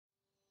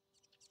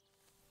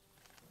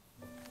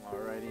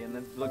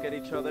look at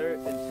each other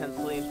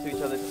intensely into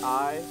each other's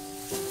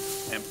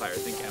eyes. Empire,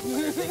 think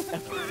Empire. Think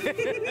Empire.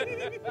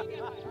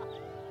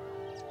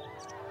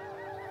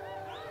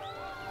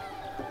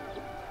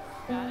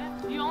 Got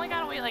it? You only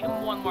gotta wait like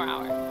 1 more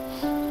hour. 1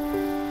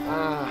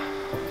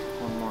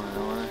 more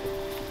hour.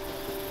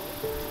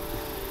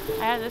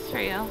 I have this for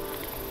you.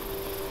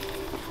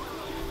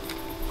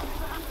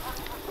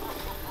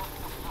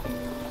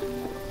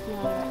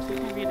 You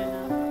can read it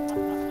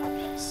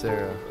now.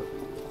 Sarah,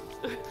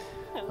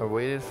 I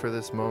waited for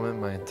this moment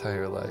my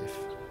entire life.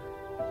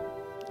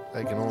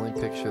 I can only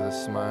picture the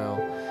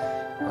smile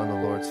on the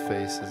Lord's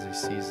face as he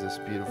sees this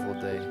beautiful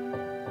day.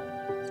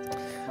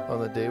 On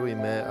the day we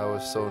met, I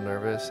was so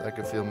nervous, I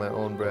could feel my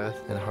own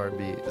breath and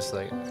heartbeat, just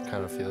like I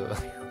kind of feel it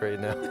right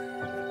now.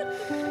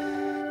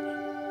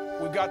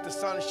 We've got the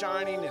sun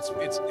shining. It's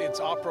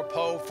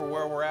apropos for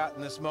where we're at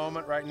in this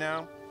moment right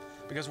now,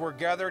 because we're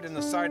gathered in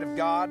the sight of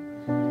God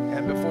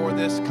and before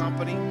this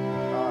company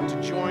to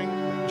join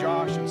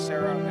Josh and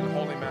Sarah in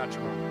holy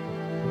matrimony.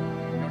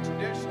 You know,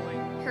 traditionally,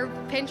 her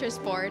Pinterest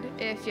board,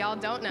 if y'all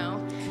don't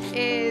know,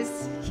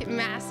 is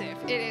massive.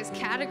 It is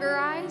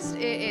categorized,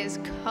 it is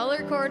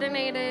color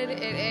coordinated,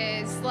 it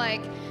is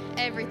like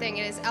everything.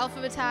 It is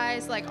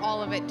alphabetized, like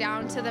all of it,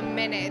 down to the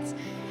minutes.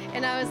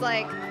 And I was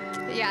like,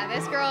 yeah,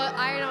 this girl,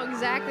 I know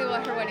exactly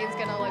what her wedding's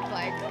gonna look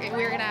like.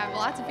 We're gonna have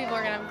lots of people,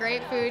 we're gonna have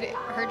great food.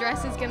 Her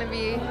dress is gonna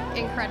be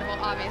incredible,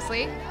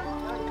 obviously.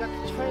 I got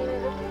the train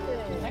and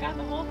everything. I got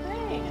the whole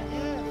thing.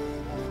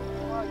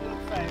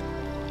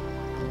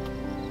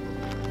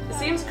 It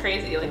seems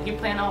crazy, like you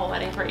plan a whole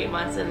wedding for 8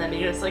 months and then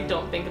you just like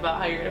don't think about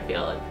how you're gonna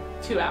feel like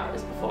 2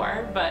 hours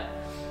before, but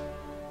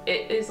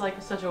it is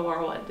like such a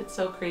whirlwind. It's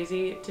so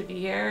crazy to be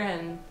here,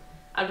 and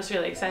I'm just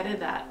really excited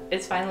that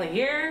it's finally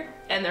here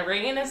and the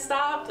rain has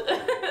stopped,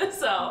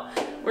 so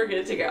we're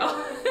good to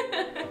go.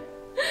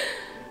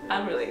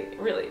 I'm really,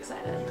 really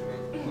excited.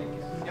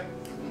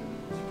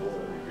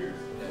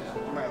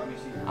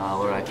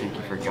 Lord, I thank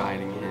you for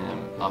guiding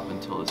him up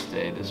until this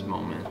day, this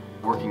moment,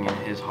 working in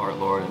his heart,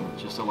 Lord, and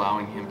just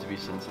allowing him to be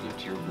sensitive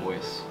to your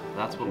voice.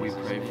 That's what we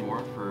pray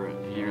for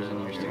years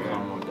and years to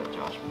come, Lord, that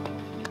Josh will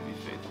continue to be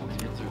faithful to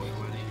your voice, to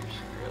your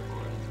spirit,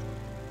 Lord.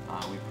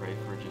 We pray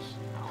for just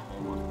a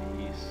home of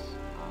peace,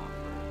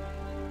 for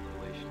a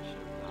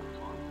relationship that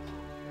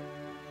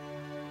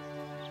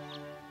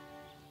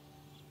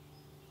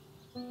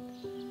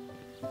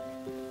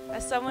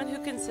As someone who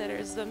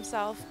considers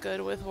themselves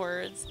good with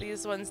words,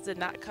 these ones did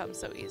not come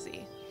so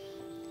easy.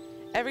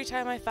 Every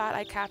time I thought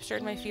I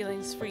captured my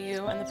feelings for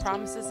you and the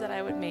promises that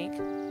I would make,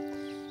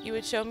 you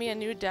would show me a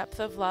new depth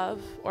of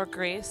love or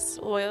grace,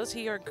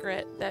 loyalty or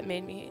grit that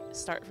made me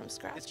start from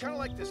scratch. it's kind of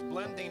like this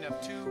blending of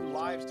two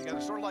lives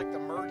together, sort of like the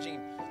merging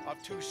of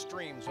two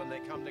streams. When they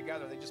come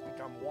together, they just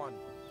become one.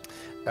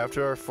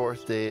 After our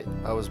 4th date,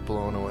 I was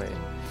blown away.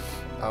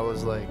 I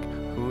was like,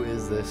 who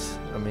is this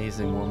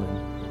amazing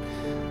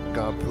woman?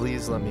 God,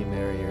 please let me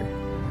marry her.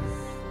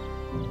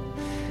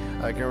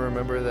 I can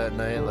remember that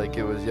night like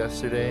it was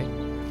yesterday,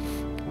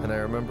 and I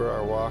remember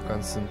our walk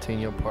on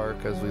Centennial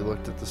Park as we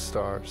looked at the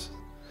stars.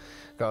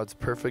 God's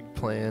perfect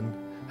plan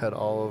had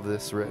all of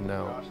this written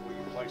out. Josh, will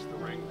you place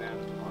the ring then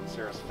on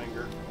Sarah's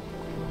finger?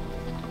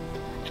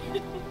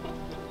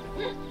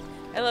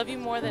 I love you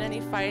more than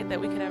any fight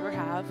that we could ever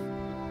have.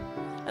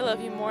 I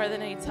love you more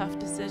than any tough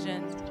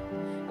decision.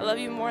 I love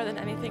you more than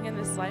anything in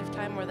this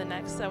lifetime or the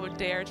next that would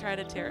dare try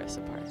to tear us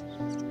apart.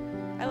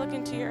 I look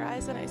into your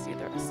eyes and I see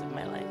the rest of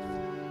my life.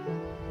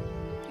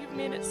 You've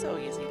made it so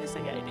easy to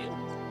say I do.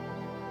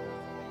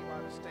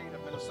 By the state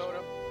of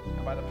Minnesota,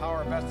 and by the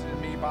power vested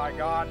in me by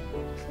God,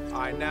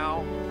 I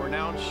now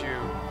pronounce you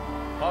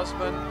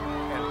husband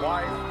and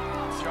wife.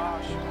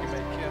 Josh, you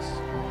may kiss.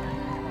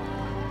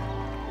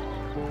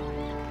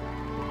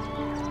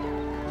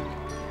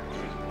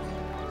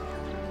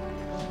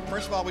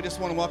 First of all, we just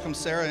want to welcome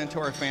Sarah into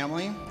our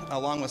family.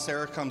 Along with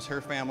Sarah comes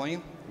her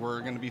family.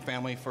 We're going to be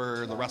family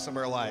for the rest of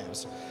our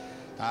lives.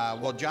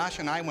 Well, Josh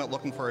and I went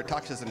looking for our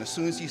tuxes, and as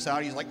soon as he saw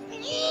it, he's like,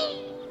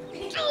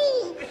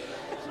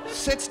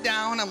 sits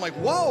down. I'm like,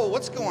 whoa,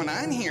 what's going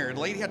on here? The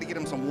lady had to get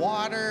him some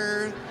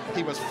water.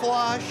 He was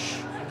flush.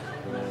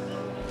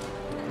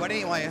 But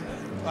anyway,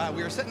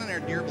 we were sitting in our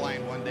deer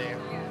blind one day.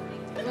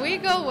 We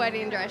go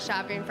wedding dress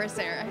shopping for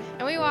Sarah,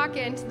 and we walk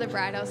into the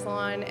bridal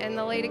salon, and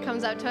the lady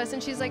comes up to us,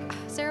 and she's like,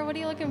 Sarah, what are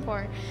you looking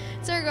for?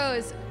 Sarah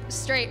goes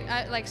straight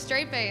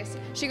face.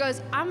 She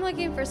goes, I'm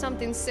looking for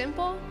something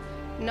simple,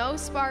 no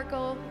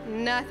sparkle,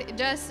 nothing,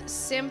 just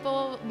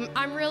simple.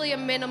 I'm really a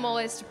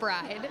minimalist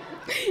bride.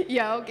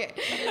 Yeah, okay.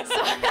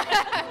 So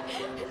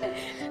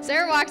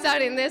Sarah walks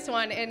out in this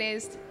one and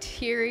is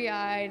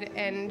teary-eyed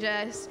and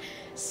just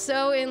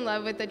so in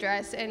love with the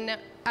dress, and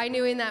I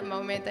knew in that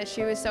moment that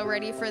she was so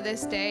ready for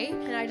this day,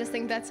 and I just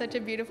think that's such a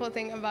beautiful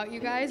thing about you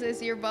guys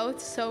is you're both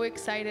so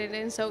excited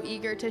and so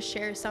eager to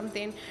share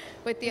something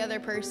with the other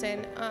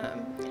person,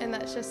 and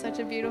that's just such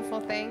a beautiful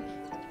thing.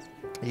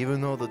 Even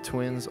though the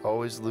Twins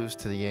always lose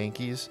to the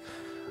Yankees,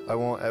 I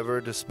won't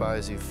ever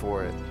despise you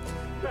for it.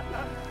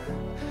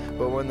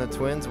 But when the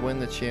Twins win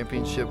the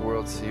championship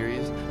World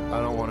Series,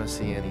 I don't want to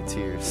see any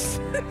tears.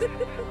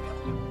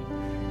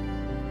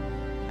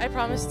 I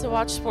promise to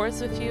watch sports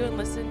with you and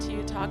listen to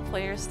you talk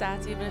player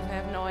stats even if I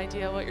have no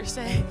idea what you're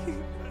saying.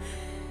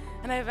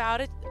 And I vow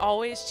to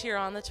always cheer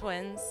on the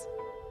Twins,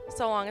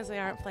 so long as they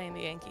aren't playing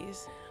the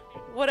Yankees.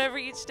 Whatever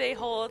each day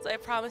holds, I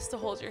promise to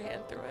hold your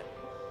hand through it.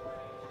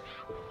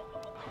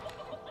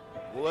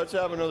 Well, let's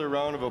have another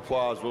round of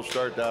applause. We'll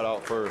start that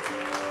out first.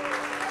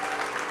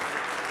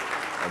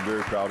 I'm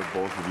very proud of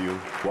both of you.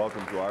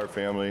 Welcome to our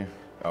family,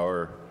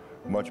 our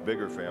much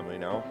bigger family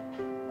now.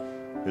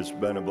 It's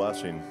been a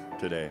blessing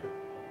today.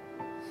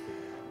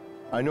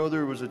 I know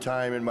there was a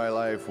time in my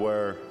life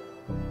where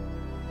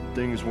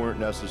things weren't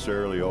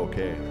necessarily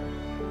okay.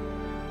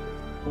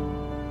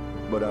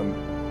 But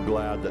I'm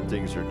glad that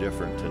things are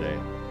different today.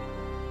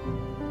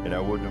 And I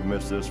wouldn't have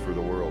missed this for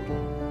the world.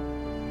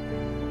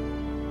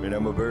 And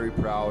I'm a very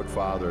proud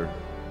father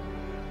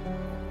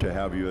to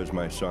have you as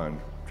my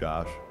son,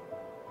 Josh.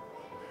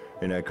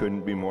 And I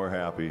couldn't be more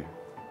happy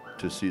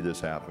to see this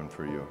happen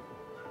for you.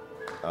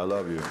 I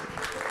love you.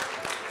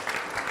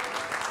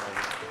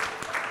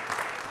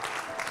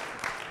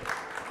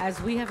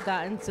 As we have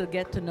gotten to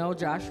get to know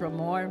Joshua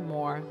more and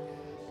more,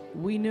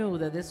 we knew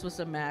that this was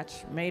a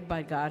match made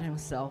by God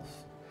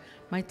himself.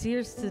 My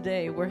tears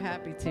today were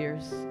happy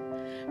tears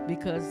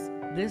because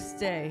this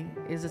day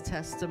is a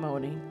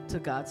testimony to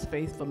God's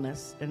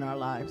faithfulness in our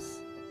lives.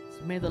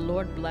 So may the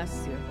Lord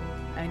bless you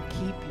and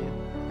keep you,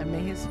 and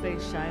may his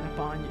face shine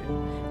upon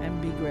you and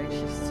be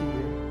gracious to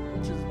you.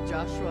 To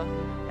Joshua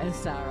and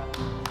Sarah.